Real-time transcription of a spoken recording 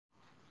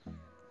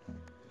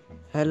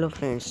Hello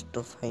friends,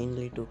 तो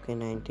finally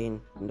 2K19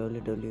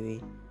 WWE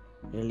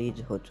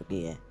release हो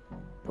चुकी है।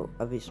 तो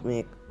अब इसमें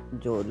एक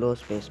जो लो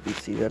स्पेस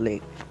पीसी वाले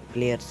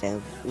प्लेयर्स हैं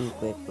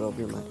उनको एक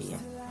प्रॉब्लम आ रही है।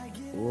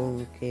 वो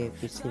उनके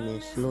पीसी में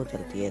स्लो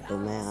चलती है, तो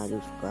मैं आज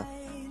उसका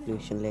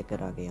सॉल्यूशन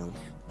लेकर आ गया हूँ।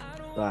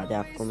 तो आज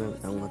आपको मैं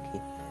बताऊँगा कि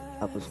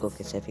आप उसको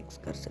कैसे फिक्स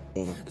कर सकते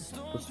हैं।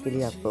 तो उसके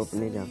लिए आपको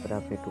अपने जहाँ पर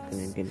आपने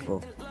 2K19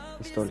 को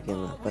इंस्टॉल किया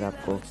वहाँ पर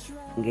आपको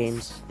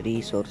गेम्स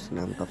रिसोर्स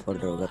नाम का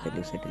फोल्डर होगा,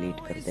 पहले उसे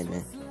डिलीट कर देना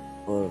है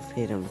और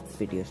फिर हम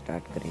वीडियो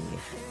स्टार्ट करेंगे।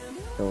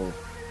 तो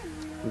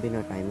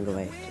बिना टाइम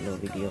गवाए चलो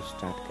वीडियो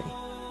स्टार्ट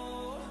करें।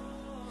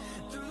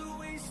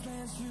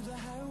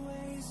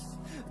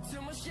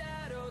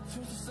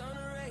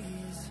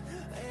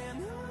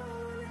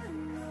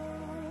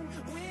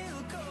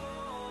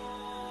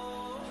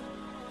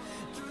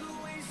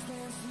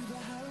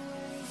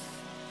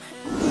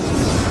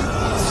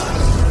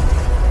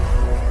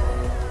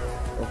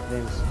 तो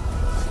फ्रेंड्स,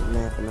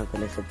 मैं अपना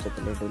पहले सबसे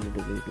पहले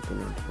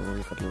WWE2K19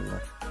 ऑन कर लूँगा।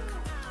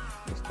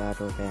 स्टार्ट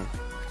हो गया।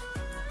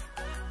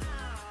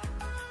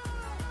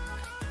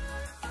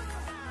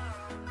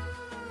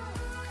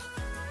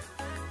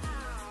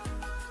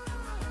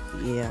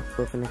 ये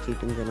आपको अपना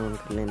चीटिंग जन ऑन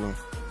कर लेना है।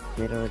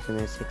 मेरा वर्जन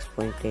है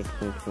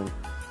 6.8.1।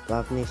 तो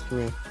आपने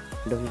इसमें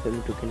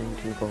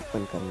WWE2K19 को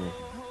ओपन करना है।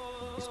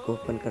 इसको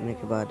ओपन करने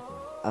के बाद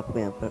आपको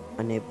यहाँ पर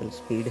अनेबल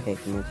स्पीड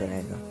हैक नजर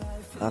आएगा,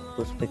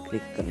 आपको उस पर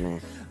क्लिक करना है।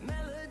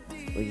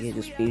 तो ये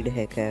जो स्पीड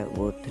हैक है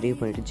वो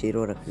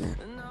 3.0 रखना है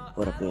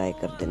और अप्लाई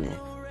कर देना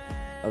है।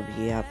 अब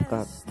ये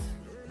आपका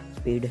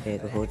स्पीड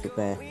हैक हो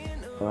चुका है।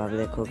 तो आप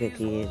देखोगे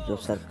कि ये जो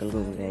सर्कल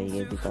घूम रहा है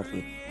ये भी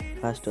काफ़ी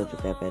फास्ट हो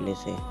चुका है पहले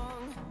से।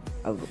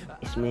 अब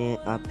इसमें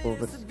आपको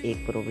बस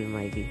एक प्रॉब्लम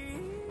आएगी,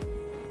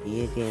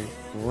 ये गेम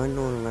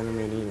 1-on-1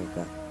 में नहीं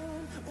होगा।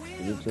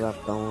 ये जो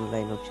आपका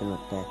ऑनलाइन ऑप्शन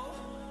होता है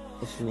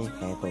उसमें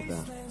हैक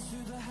होगा।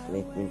 तो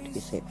 1 मिनट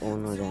इसे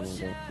ऑन हो जाने दो,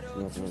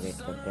 इसमें अपने वेट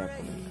करते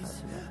आपको मैं दिखा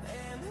दूँगा।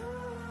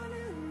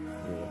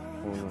 ये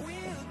ऑन हो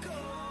चुका है।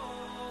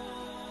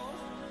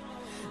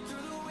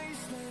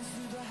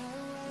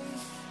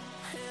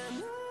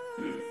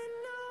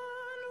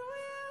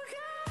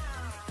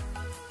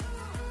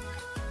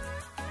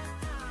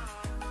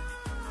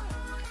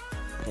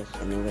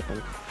 बटन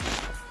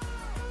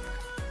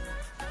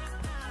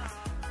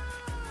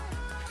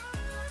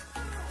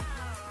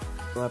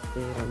तो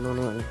आपके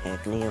रन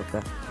हैक नहीं होगा।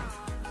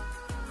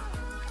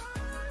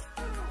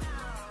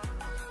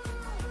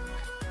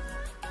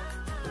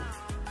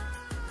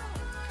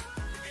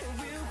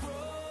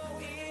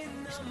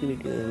 इसकी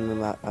वीडियो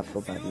मैं आपको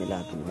बाद में ला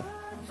दूंगा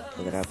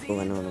अगर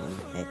आपको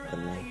 1-on-1 हैक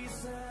करना है।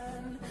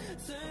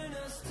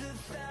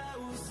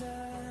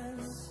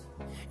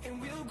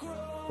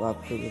 तो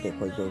आपको ये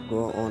देखो जो गो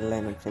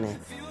ऑनलाइन ऑप्शन है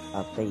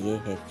आपका ये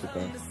हैक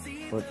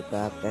हो चुका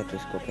है। आप चाहे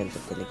इसको खेल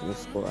सकते हैं, लेकिन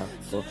इसको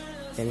आपको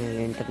चैनल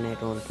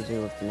इंटरनेट ऑन की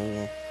ज़रूरत नहीं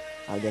है।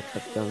 आप देख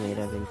सकते हो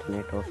मेरा भी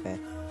इंटरनेट ऑफ है,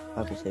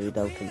 आप इसे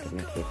विदाउट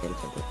इंटरनेट के खेल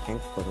सकते हो।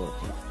 Thanks for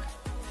watching.